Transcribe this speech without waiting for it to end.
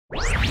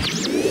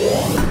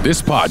This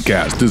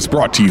podcast is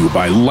brought to you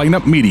by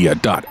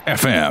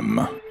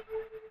lineupmedia.fm.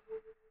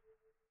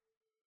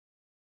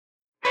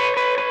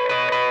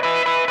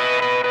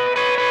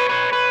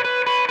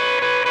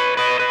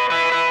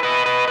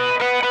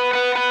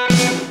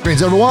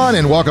 Greetings, everyone,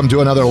 and welcome to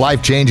another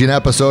life-changing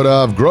episode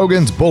of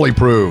Grogan's Bully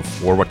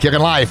Proof, where we're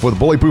kicking life with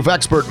Bully Proof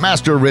expert,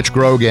 Master Rich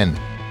Grogan.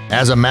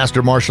 As a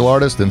master martial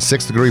artist and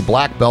 6th-degree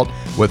black belt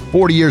with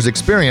 40 years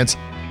experience,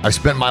 I've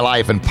spent my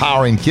life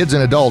empowering kids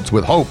and adults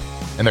with hope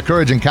and the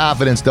courage and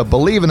confidence to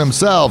believe in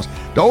themselves,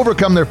 to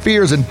overcome their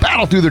fears and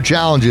battle through their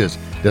challenges,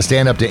 to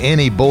stand up to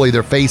any bully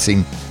they're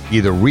facing,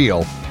 either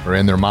real or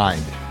in their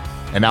mind.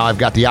 And now I've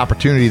got the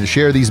opportunity to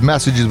share these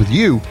messages with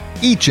you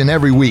each and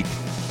every week.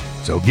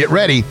 So get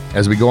ready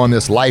as we go on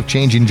this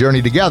life-changing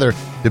journey together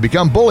to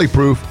become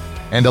bully-proof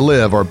and to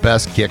live our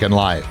best kick in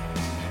life.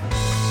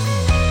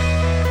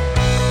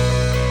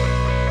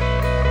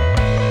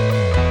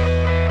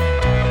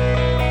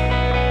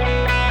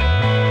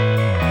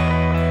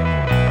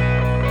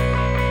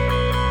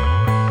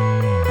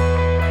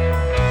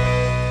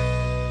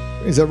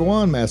 Greetings,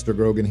 everyone. Master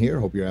Grogan here.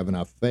 Hope you're having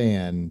a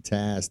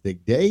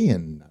fantastic day,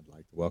 and I'd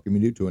like to welcome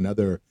you to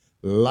another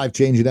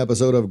life-changing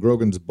episode of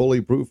Grogan's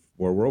Bully Proof,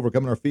 where we're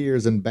overcoming our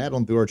fears and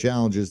battling through our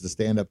challenges to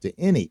stand up to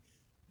any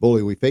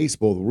bully we face,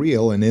 both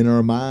real and in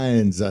our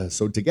minds.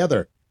 So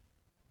together,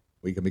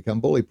 we can become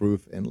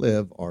bully-proof and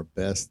live our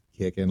best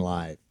kick in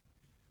life.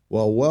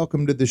 Well,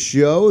 welcome to the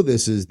show.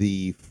 This is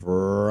the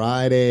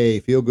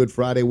Friday, Feel Good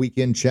Friday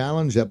Weekend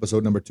Challenge,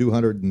 episode number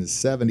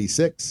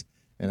 276.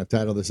 And I've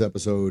titled this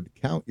episode,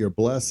 Count Your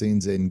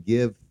Blessings and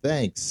Give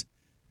Thanks.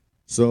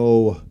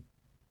 So,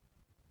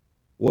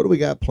 what do we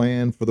got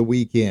planned for the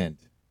weekend?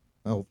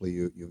 Well, hopefully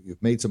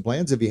you've made some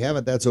plans. If you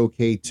haven't, that's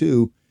okay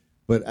too.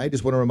 But I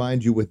just want to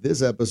remind you with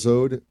this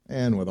episode,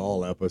 and with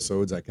all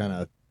episodes, I kind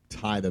of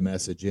tie the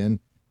message in,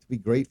 to be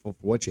grateful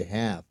for what you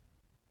have.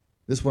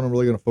 This one I'm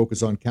really going to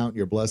focus on counting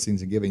your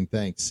blessings and giving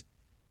thanks.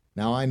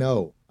 Now, I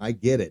know, I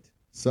get it.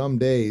 Some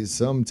days,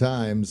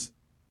 sometimes,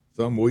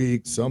 some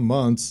weeks, some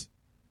months,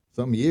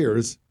 some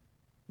years,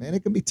 man,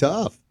 it can be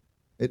tough.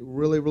 It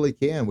really, really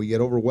can. We get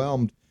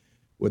overwhelmed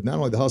with not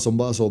only the hustle and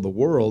bustle of the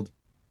world,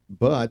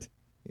 but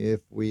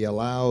if we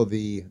allow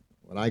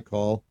what I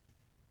call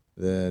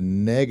the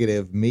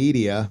negative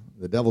media,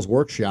 the devil's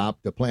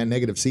workshop, to plant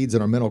negative seeds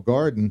in our mental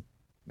garden,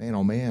 man,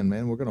 oh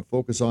man, we're going to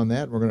focus on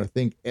that. We're going to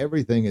think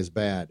everything is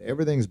bad.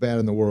 Everything's bad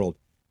in the world.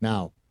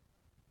 Now,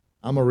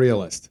 I'm a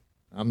realist.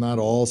 I'm not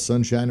all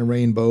sunshine and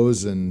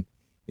rainbows and,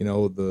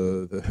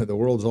 the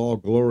world's all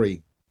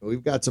glory.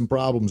 We've got some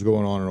problems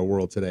going on in our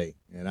world today,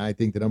 and I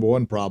think the number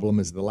one problem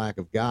is the lack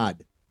of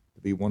God,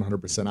 to be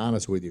 100%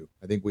 honest with you.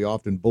 I think we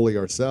often bully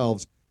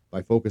ourselves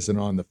by focusing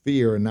on the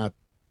fear and not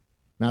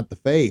the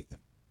faith,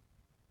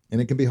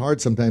 and it can be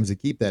hard sometimes to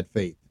keep that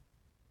faith.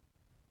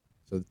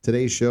 So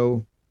today's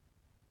show,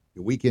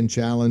 your weekend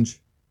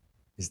challenge,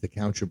 is to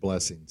count your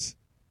blessings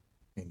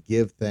and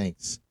give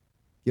thanks.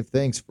 Give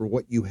thanks for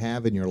what you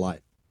have in your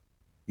life.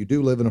 You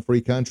do live in a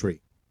free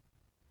country.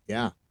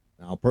 Yeah.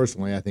 Now,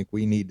 personally, I think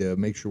we need to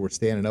make sure we're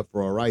standing up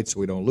for our rights so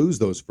we don't lose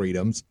those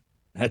freedoms.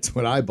 That's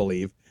what I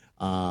believe.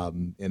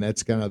 And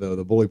that's kind of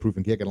the bully-proof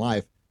and kick in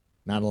life,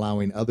 not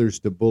allowing others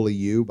to bully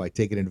you by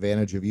taking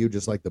advantage of you,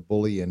 just like the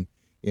bully in,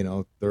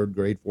 3rd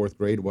grade, 4th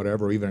grade,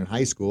 whatever, even in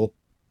high school,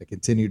 that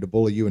continued to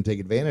bully you and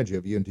take advantage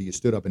of you until you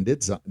stood up and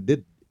did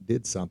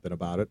something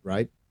about it,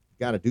 right? You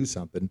got to do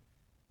something.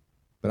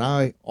 But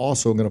I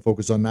also am going to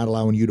focus on not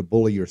allowing you to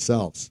bully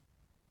yourselves.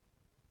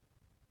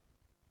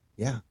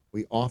 Yeah.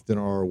 We often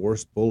are our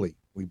worst bully.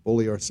 We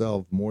bully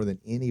ourselves more than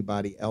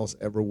anybody else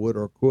ever would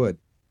or could.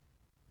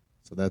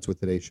 So that's what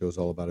today's show is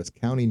all about, is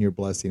counting your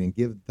blessing and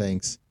giving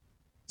thanks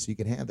so you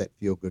can have that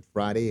Feel Good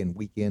Friday and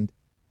weekend,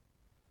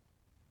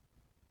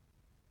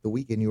 the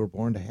weekend you were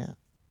born to have.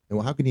 And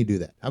well, how can you do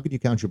that? How can you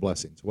count your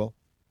blessings? Well,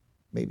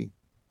 maybe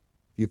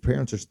if your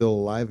parents are still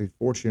alive, if you're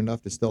fortunate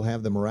enough to still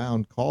have them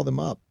around, call them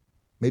up.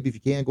 Maybe if you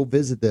can, go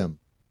visit them.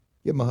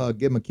 Give them a hug,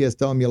 give them a kiss,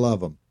 tell them you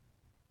love them.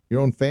 Your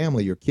own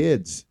family, your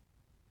kids.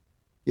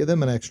 Give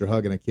them an extra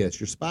hug and a kiss.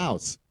 Your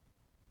spouse.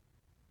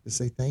 Just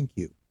say thank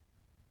you.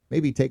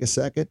 Maybe take a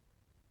second.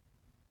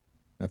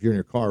 Now, if you're in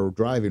your car or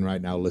driving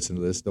right now, listen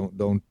to this.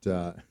 Don't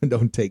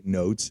take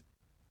notes,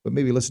 but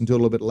maybe listen to it a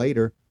little bit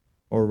later,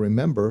 or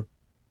remember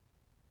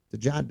to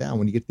jot down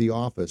when you get to the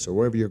office or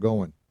wherever you're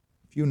going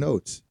a few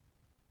notes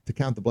to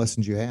count the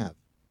blessings you have.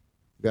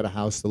 You've got a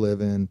house to live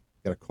in,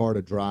 got a car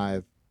to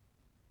drive.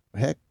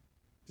 Heck,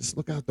 just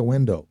look out the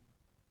window.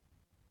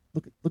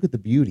 Look at the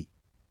beauty.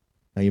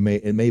 Now,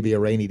 it may be a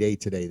rainy day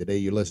today, the day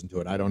you listen to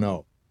it. I don't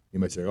know. You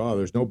might say, oh,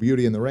 there's no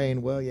beauty in the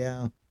rain. Well,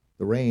 yeah,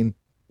 the rain.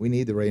 We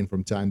need the rain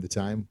from time to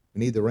time. We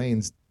need the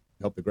rains to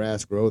help the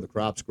grass grow, the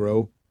crops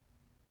grow.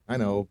 I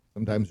know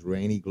sometimes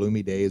rainy,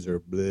 gloomy days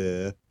are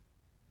bleh.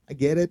 I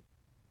get it.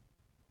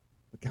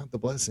 But count the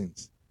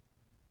blessings.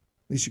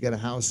 At least you got a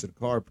house and a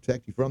car to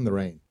protect you from the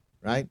rain,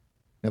 right?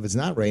 Now, if it's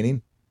not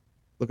raining,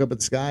 look up at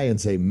the sky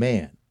and say,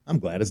 man, I'm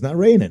glad it's not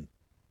raining.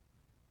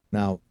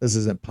 Now, this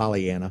isn't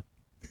Pollyanna.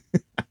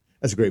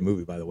 That's a great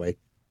movie, by the way.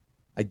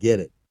 I get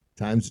it.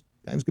 Times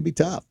Times can be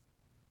tough.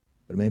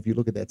 But man, if you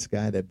look at that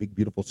sky, that big,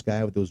 beautiful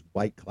sky with those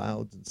white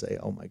clouds and say,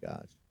 oh my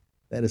gosh,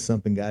 that is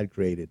something God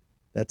created.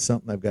 That's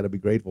something I've got to be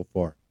grateful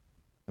for.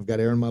 I've got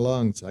air in my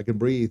lungs. I can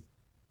breathe.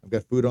 I've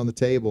got food on the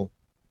table.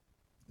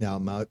 Now,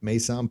 it may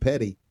sound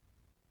petty,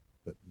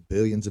 but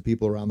billions of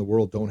people around the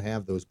world don't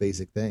have those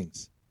basic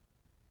things.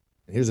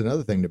 And here's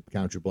another thing to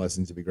count your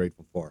blessings to be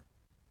grateful for.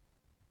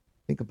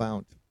 Think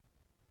about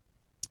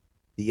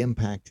the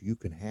impact you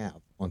can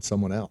have on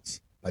someone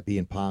else by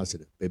being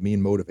positive, by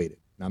being motivated.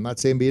 Now, I'm not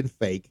saying being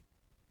fake.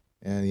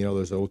 And,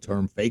 there's an old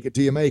term, fake it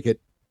till you make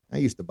it. I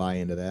used to buy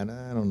into that.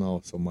 I don't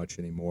know so much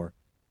anymore.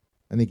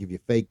 I think if you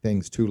fake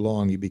things too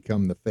long, you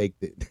become the fake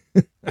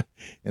that,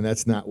 and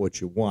that's not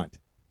what you want.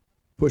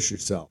 Push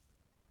yourself.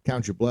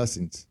 Count your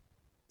blessings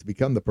to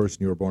become the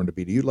person you were born to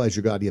be, to utilize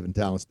your God-given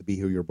talents to be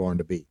who you're born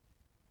to be.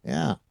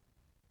 Yeah.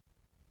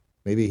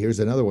 Maybe here's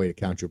another way to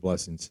count your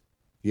blessings.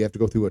 If you have to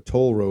go through a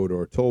toll road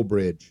or a toll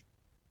bridge,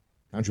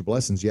 count your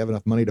blessings. You have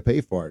enough money to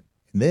pay for it.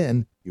 And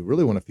then you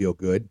really want to feel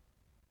good,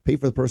 pay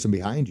for the person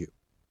behind you.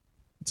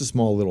 It's a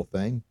small little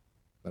thing,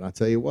 but I'll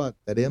tell you what,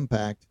 that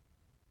impact,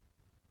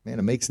 man,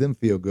 it makes them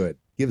feel good,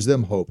 gives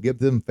them hope, gives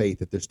them faith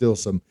that there's still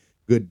some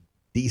good,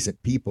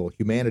 decent people,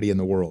 humanity in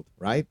the world,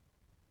 right?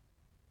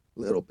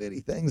 Little bitty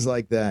things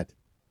like that.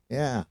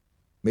 Yeah.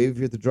 Maybe if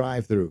you're at the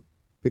drive-through,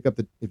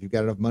 if you've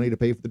got enough money to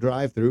pay for the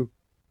drive-through,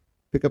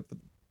 pick up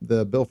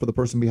the bill for the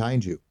person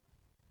behind you.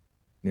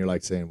 And you're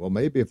like saying, well,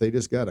 maybe if they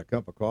just got a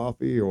cup of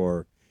coffee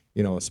or,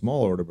 a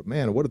small order, but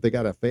man, what if they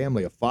got a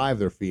family of 5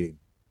 they're feeding?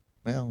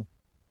 Well,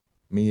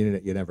 I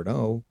mean, you never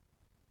know.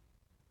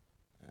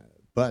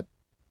 But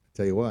I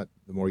tell you what,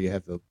 the more you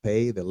have to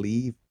pay, the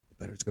leave, the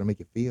better it's going to make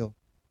you feel.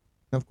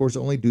 Now, of course,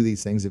 only do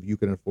these things if you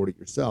can afford it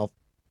yourself.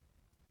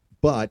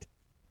 But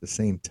at the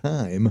same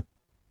time,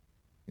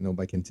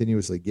 by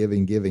continuously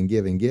giving,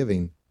 you're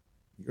going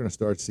to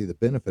start to see the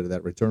benefit of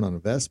that return on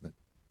investment.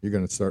 You're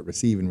going to start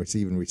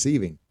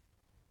receiving.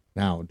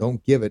 Now,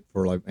 don't give it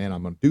for like, man,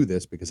 I'm going to do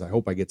this because I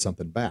hope I get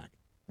something back.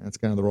 That's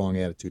kind of the wrong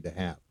attitude to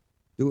have.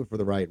 Do it for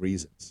the right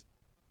reasons.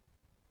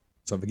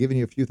 So I've given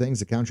you a few things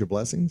to count your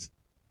blessings.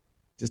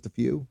 Just a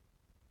few.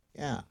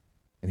 Yeah.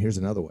 And here's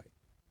another way.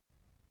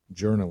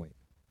 Journaling.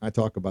 I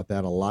talk about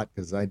that a lot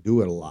because I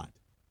do it a lot.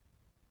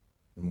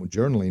 And with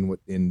journaling,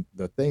 in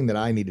the thing that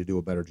I need to do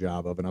a better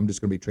job of, and I'm just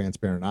going to be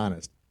transparent and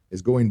honest,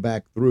 is going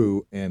back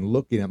through and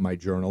looking at my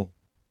journal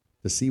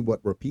to see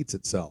what repeats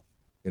itself.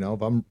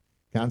 If I'm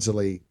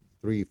constantly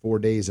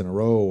 3-4 days in a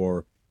row,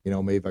 or,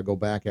 maybe if I go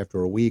back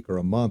after a week or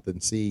a month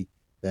and see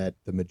that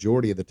the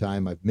majority of the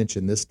time I've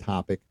mentioned this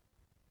topic,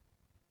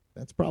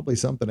 that's probably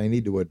something I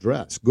need to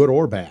address, good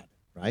or bad,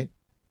 right?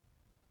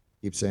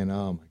 Keep saying,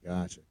 oh my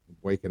gosh, I'm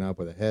waking up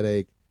with a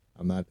headache.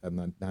 I'm not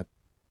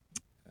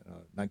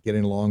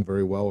getting along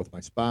very well with my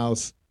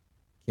spouse.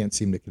 Can't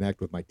seem to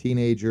connect with my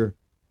teenager.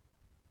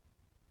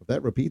 If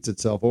that repeats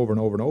itself over and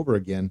over and over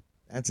again,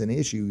 that's an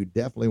issue you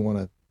definitely want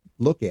to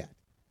look at.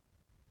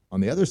 On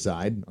the other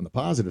side, on the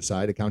positive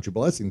side, to count your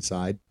blessings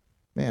side,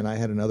 man, I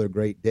had another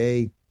great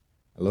day.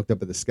 I looked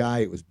up at the sky.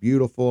 It was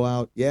beautiful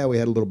out. Yeah, we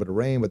had a little bit of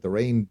rain, but the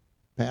rain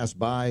passed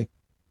by.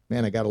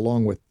 Man, I got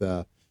along with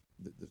the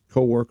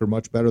coworker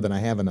much better than I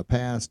have in the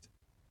past.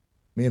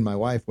 Me and my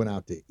wife went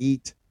out to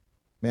eat.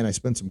 Man, I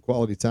spent some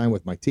quality time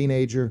with my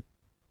teenager.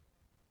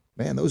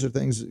 Man, those are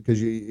things,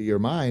 because your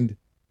mind,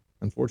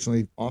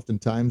 unfortunately,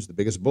 oftentimes the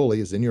biggest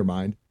bully is in your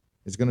mind,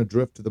 is going to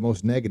drift to the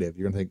most negative.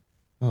 You're going to think,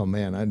 oh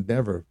man, I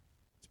never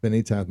spend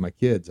any time with my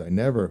kids. I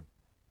never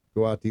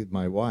go out to eat with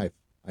my wife.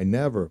 I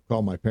never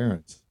call my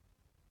parents.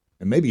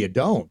 And maybe you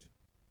don't.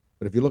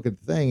 But if you look at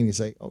the thing and you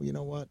say, oh, you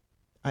know what?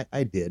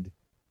 I did.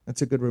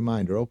 That's a good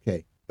reminder.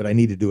 Okay. But I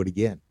need to do it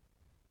again.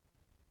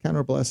 Count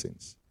our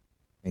blessings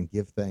and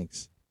give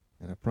thanks.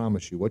 And I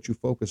promise you, what you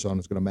focus on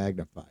is going to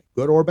magnify,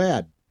 good or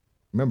bad.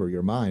 Remember,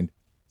 your mind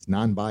is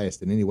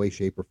non-biased in any way,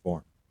 shape, or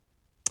form.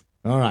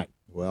 All right.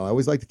 Well, I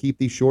always like to keep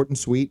these short and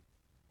sweet.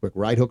 Quick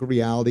right hook of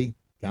reality.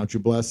 Count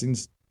your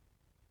blessings.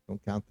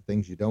 Don't count the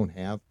things you don't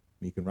have.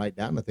 You can write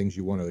down the things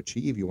you want to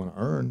achieve, you want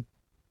to earn.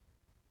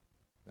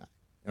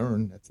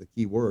 Earn, that's the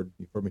key word.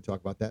 You've heard me talk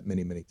about that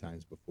many, many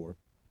times before.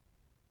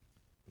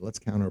 But let's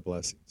count our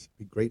blessings.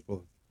 Be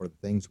grateful for the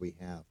things we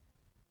have.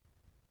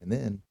 And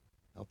then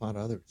help out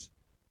others.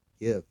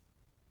 Give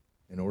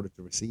in order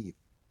to receive.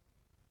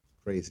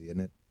 It's crazy,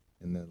 isn't it?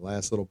 And the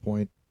last little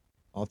point,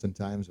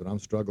 oftentimes when I'm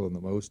struggling the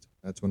most,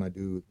 that's when I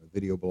do a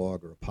video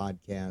blog or a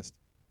podcast.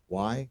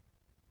 Why?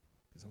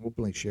 Because I'm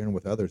openly sharing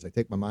with others. I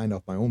take my mind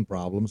off my own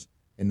problems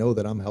and know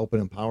that I'm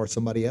helping empower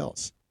somebody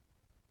else.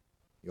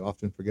 You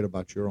often forget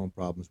about your own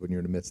problems when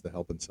you're in the midst of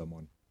helping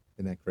someone.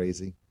 Isn't that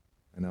crazy?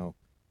 I know.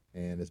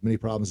 And as many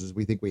problems as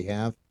we think we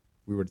have,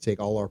 if we were to take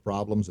all our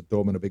problems and throw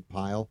them in a big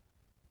pile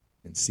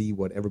and see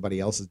what everybody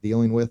else is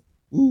dealing with,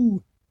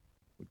 we'd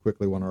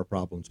quickly want our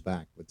problems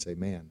back. We'd say,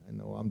 man, I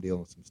know I'm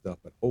dealing with some stuff,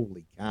 but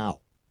holy cow,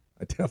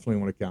 I definitely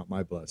want to count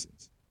my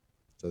blessings.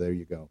 So there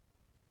you go.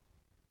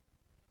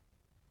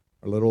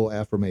 Our little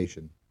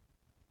affirmation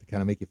to kind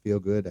of make you feel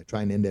good. I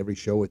try and end every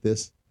show with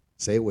this.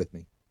 Say it with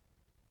me.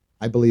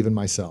 I believe in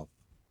myself.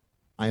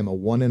 I am a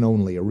one and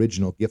only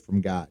original gift from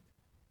God.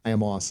 I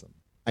am awesome.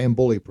 I am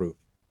bully-proof,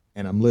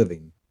 and I'm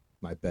living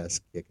my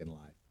best kick in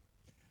life.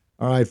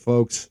 All right,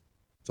 folks,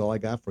 that's all I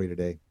got for you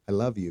today. I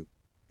love you.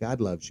 God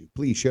loves you.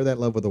 Please share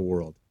that love with the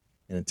world.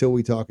 And until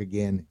we talk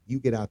again, you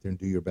get out there and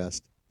do your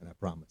best, and I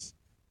promise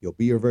you'll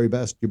be your very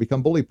best. You'll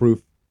become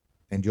bully-proof,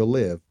 and you'll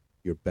live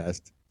your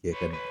best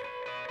kick in life.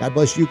 God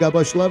bless you. God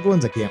bless your loved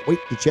ones. I can't wait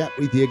to chat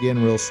with you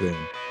again real soon.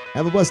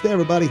 Have a blessed day,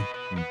 everybody.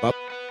 Bye.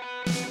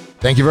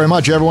 Thank you very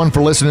much, everyone,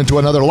 for listening to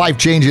another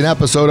life-changing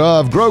episode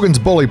of Grogan's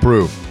Bully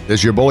Proof. This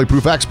is your bully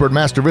proof expert,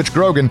 Master Rich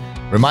Grogan,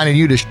 reminding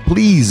you to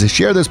please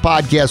share this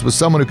podcast with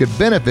someone who could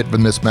benefit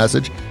from this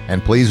message.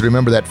 And please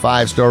remember that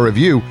 5-star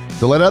review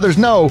to let others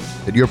know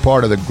that you're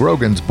part of the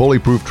Grogan's Bully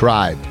Proof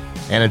tribe.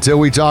 And until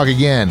we talk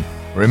again,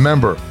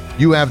 remember,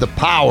 you have the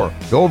power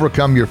to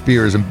overcome your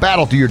fears and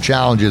battle through your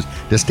challenges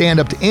to stand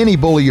up to any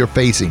bully you're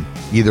facing,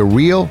 either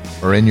real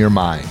or in your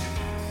mind.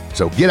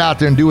 So get out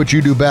there and do what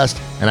you do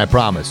best, and I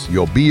promise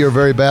you'll be your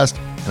very best,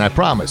 and I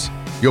promise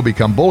you'll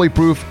become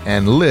bully-proof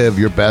and live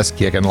your best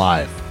kick in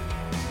life.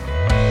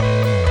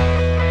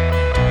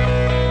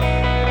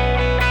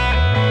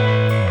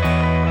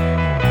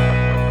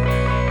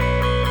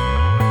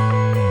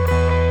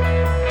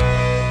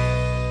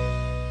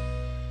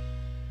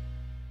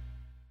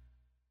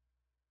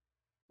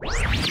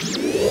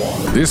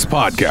 This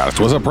podcast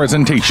was a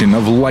presentation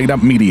of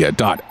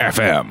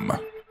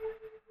LightUpMedia.fm.